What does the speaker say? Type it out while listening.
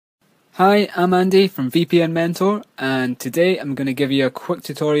Hi, I'm Andy from VPN Mentor, and today I'm going to give you a quick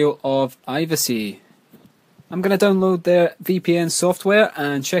tutorial of Ivacy. I'm going to download their VPN software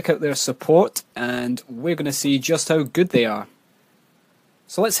and check out their support, and we're going to see just how good they are.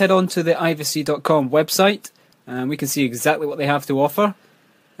 So let's head on to the ivacy.com website, and we can see exactly what they have to offer.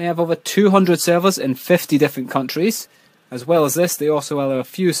 They have over 200 servers in 50 different countries. As well as this, they also allow a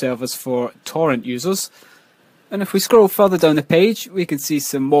few servers for torrent users. And if we scroll further down the page, we can see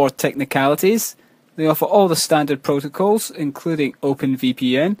some more technicalities. They offer all the standard protocols, including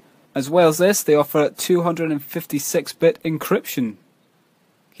OpenVPN. As well as this, they offer 256-bit encryption.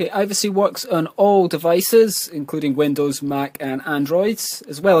 Okay, Ivacy works on all devices, including Windows, Mac and Androids.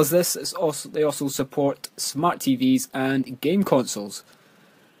 As well as this, they also support smart TVs and game consoles.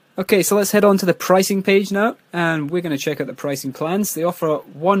 Okay, so let's head on to the pricing page now, and we're going to check out the pricing plans. They offer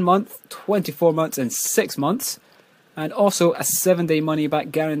 1 month, 24 months and 6 months, and also a 7-day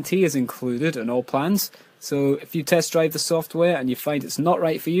money-back guarantee is included in all plans. So if you test drive the software and you find it's not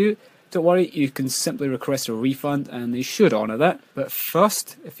right for you, don't worry, you can simply request a refund and they should honour that. But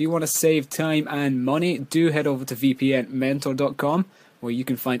first, if you want to save time and money, do head over to vpnmentor.com, where you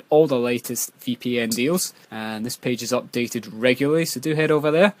can find all the latest VPN deals, and this page is updated regularly, so do head over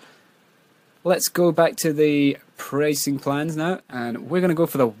there. Let's go back to the pricing plans now, and we're going to go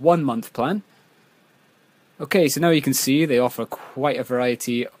for the 1 month plan. Okay, so now you can see they offer quite a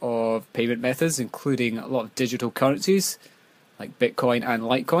variety of payment methods, including a lot of digital currencies like Bitcoin and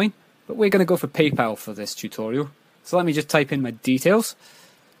Litecoin, but we're going to go for PayPal for this tutorial. So let me just type in my details.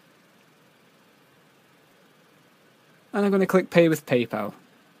 And I'm going to click Pay with PayPal.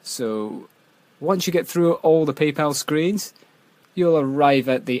 So once you get through all the PayPal screens, you'll arrive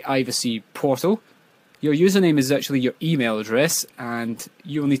at the Ivacy portal. Your username is actually your email address, and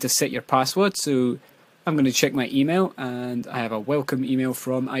you'll need to set your password. So I'm going to check my email, and I have a welcome email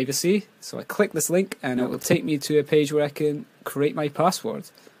from Ivacy. So I click this link and it will take me to a page where I can create my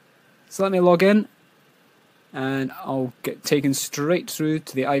password. So let me log in, and I'll get taken straight through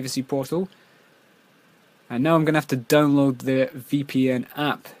to the Ivacy portal. And now I'm going to have to download the VPN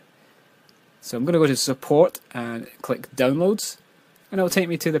app. So I'm going to go to support and click downloads. And it'll take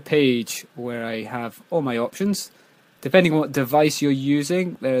me to the page where I have all my options. Depending on what device you're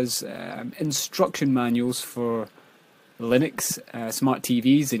using, there's instruction manuals for Linux, smart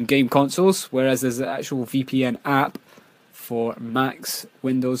TVs and game consoles. Whereas there's an actual VPN app for Macs,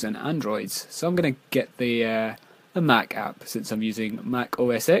 Windows and Androids. So I'm going to get the Mac app since I'm using Mac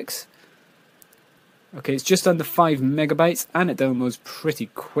OS X. Okay, it's just under 5 megabytes and it downloads pretty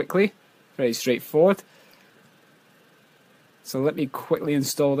quickly. Very straightforward. So let me quickly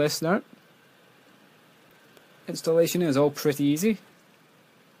install this now. Installation is all pretty easy.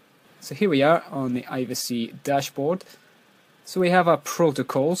 So here we are on the Ivacy dashboard. So we have our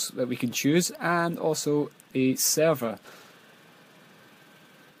protocols that we can choose and also a server.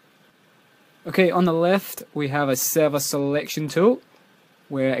 Okay, on the left we have a server selection tool,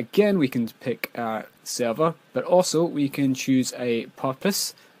 where again we can pick our server, but also we can choose a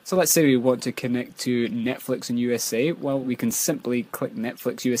purpose. So let's say we want to connect to Netflix in USA. Well, we can simply click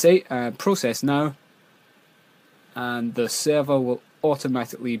Netflix USA and process now, and the server will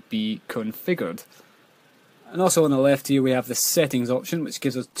automatically be configured. And also on the left here we have the settings option, which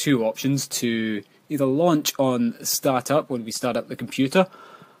gives us two options to either launch on startup when we start up the computer,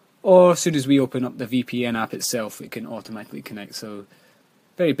 or as soon as we open up the VPN app itself it can automatically connect. So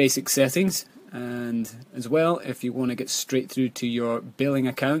very basic settings. And as well, if you want to get straight through to your billing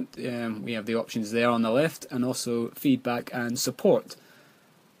account, we have the options there on the left, and also feedback and support.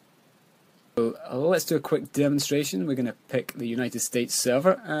 So let's do a quick demonstration. We're going to pick the United States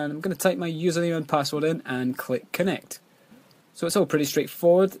server, and I'm going to type my username and password in and click connect. So it's all pretty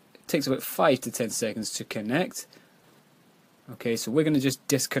straightforward. It takes about 5 to 10 seconds to connect. Okay, so we're going to just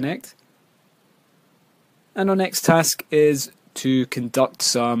disconnect. And our next task is to conduct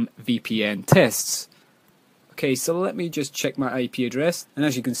some VPN tests. Okay, so let me just check my IP address, and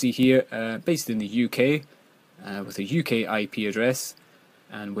as you can see here, based in the UK, with a UK IP address,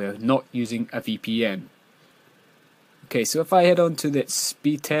 and we're not using a VPN. Okay, so if I head on to the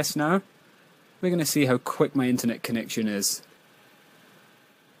speed test now, we're going to see how quick my internet connection is.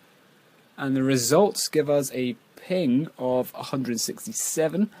 And the results give us a ping of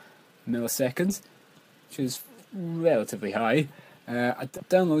 167 milliseconds, which is relatively high. A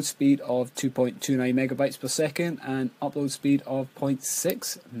download speed of 2.29 megabytes per second and upload speed of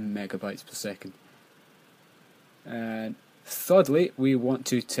 0.6 megabytes per second. And thirdly, we want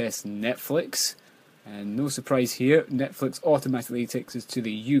to test Netflix, and no surprise here, Netflix automatically takes us to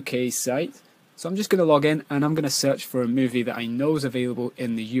the UK site. So I'm just going to log in and I'm going to search for a movie that I know is available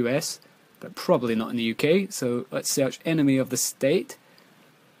in the US, but probably not in the UK. So let's search Enemy of the State.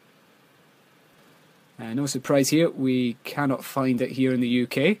 No surprise here, we cannot find it here in the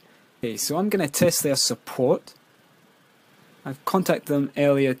UK. Okay, so I'm going to test their support. I've contacted them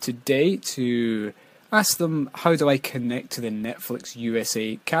earlier today to ask them how do I connect to the Netflix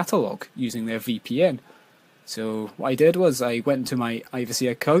USA catalogue using their VPN. So what I did was I went into my Ivacy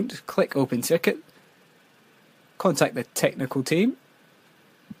account, click Open Ticket, contact the technical team,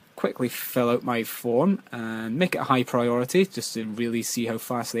 quickly fill out my form and make it a high priority just to really see how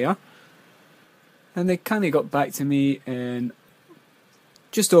fast they are. And they kind of got back to me in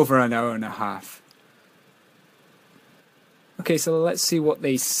just over an hour and a half. Okay, so let's see what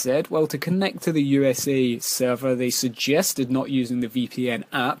they said. Well, to connect to the USA server, they suggested not using the VPN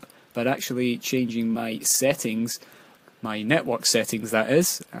app, but actually changing my settings, my network settings that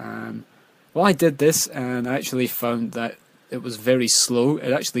is. Well, I did this and I actually found that it was very slow.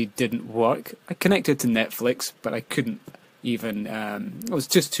 It actually didn't work. I connected to Netflix, but I couldn't even, it was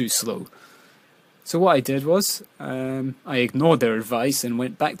just too slow. So what I did was, I ignored their advice and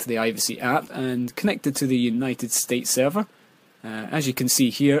went back to the Ivacy app and connected to the United States server. As you can see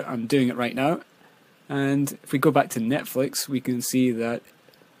here, I'm doing it right now. And if we go back to Netflix, we can see that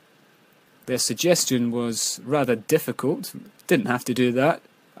their suggestion was rather difficult. Didn't have to do that.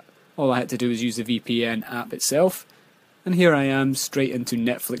 All I had to do was use the VPN app itself. And here I am straight into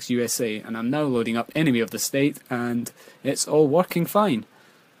Netflix USA, and I'm now loading up Enemy of the State, and it's all working fine.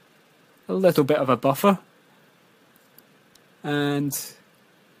 A little bit of a buffer, and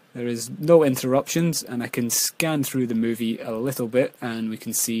there is no interruptions, and I can scan through the movie a little bit, and we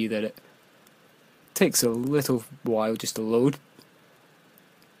can see that it takes a little while just to load.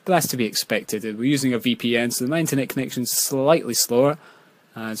 But that's to be expected. We're using a VPN, so my internet connection is slightly slower,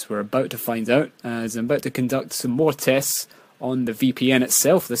 as we're about to find out, as I'm about to conduct some more tests on the VPN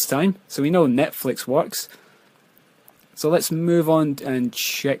itself this time. So we know Netflix works. So let's move on and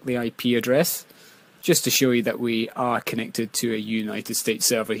check the IP address, just to show you that we are connected to a United States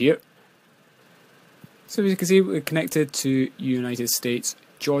server here. So as you can see, we're connected to United States,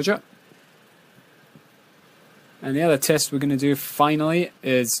 Georgia. And the other test we're going to do finally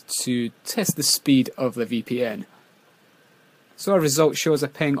is to test the speed of the VPN. So our result shows a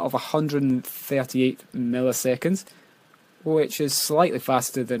ping of 138 milliseconds, which is slightly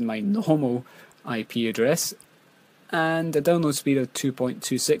faster than my normal IP address, and a download speed of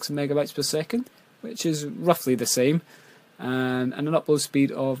 2.26 megabytes per second, which is roughly the same, and an upload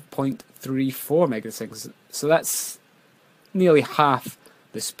speed of 0.34 megaseconds. So that's nearly half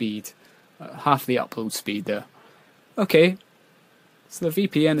the speed, half the upload speed there. Okay, so the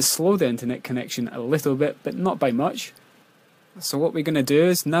VPN has slowed the internet connection a little bit, but not by much. So what we're going to do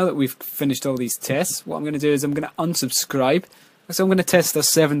is, now that we've finished all these tests, what I'm going to do is I'm going to unsubscribe. So I'm going to test the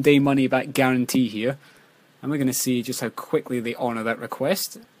 7-day money back guarantee here. And we're going to see just how quickly they honour that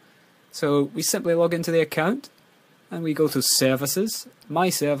request. So we simply log into the account, and we go to Services, My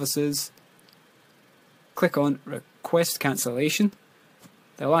Services, click on Request Cancellation.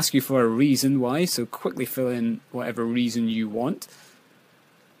 They'll ask you for a reason why, so quickly fill in whatever reason you want.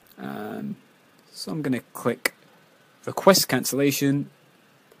 So I'm going to click Request Cancellation,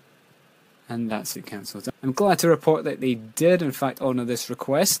 and that's it cancelled. I'm glad to report that they did in fact honour this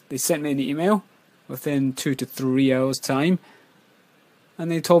request. They sent me an email within 2 to 3 hours time,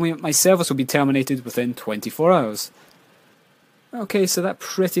 and they told me my service will be terminated within 24 hours. Okay, so that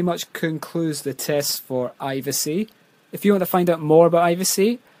pretty much concludes the test for Ivacy. If you want to find out more about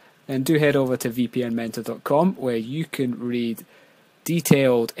Ivacy, then do head over to vpnmentor.com, where you can read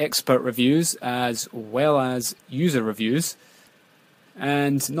detailed expert reviews as well as user reviews.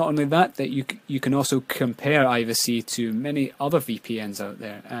 And not only that, you can also compare Ivacy to many other VPNs out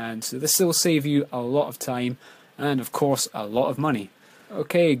there, and so this will save you a lot of time and of course a lot of money.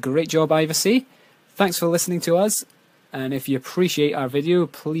 Okay, great job Ivacy. Thanks for listening to us, and if you appreciate our video,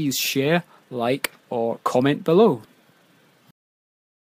 please share, like or comment below.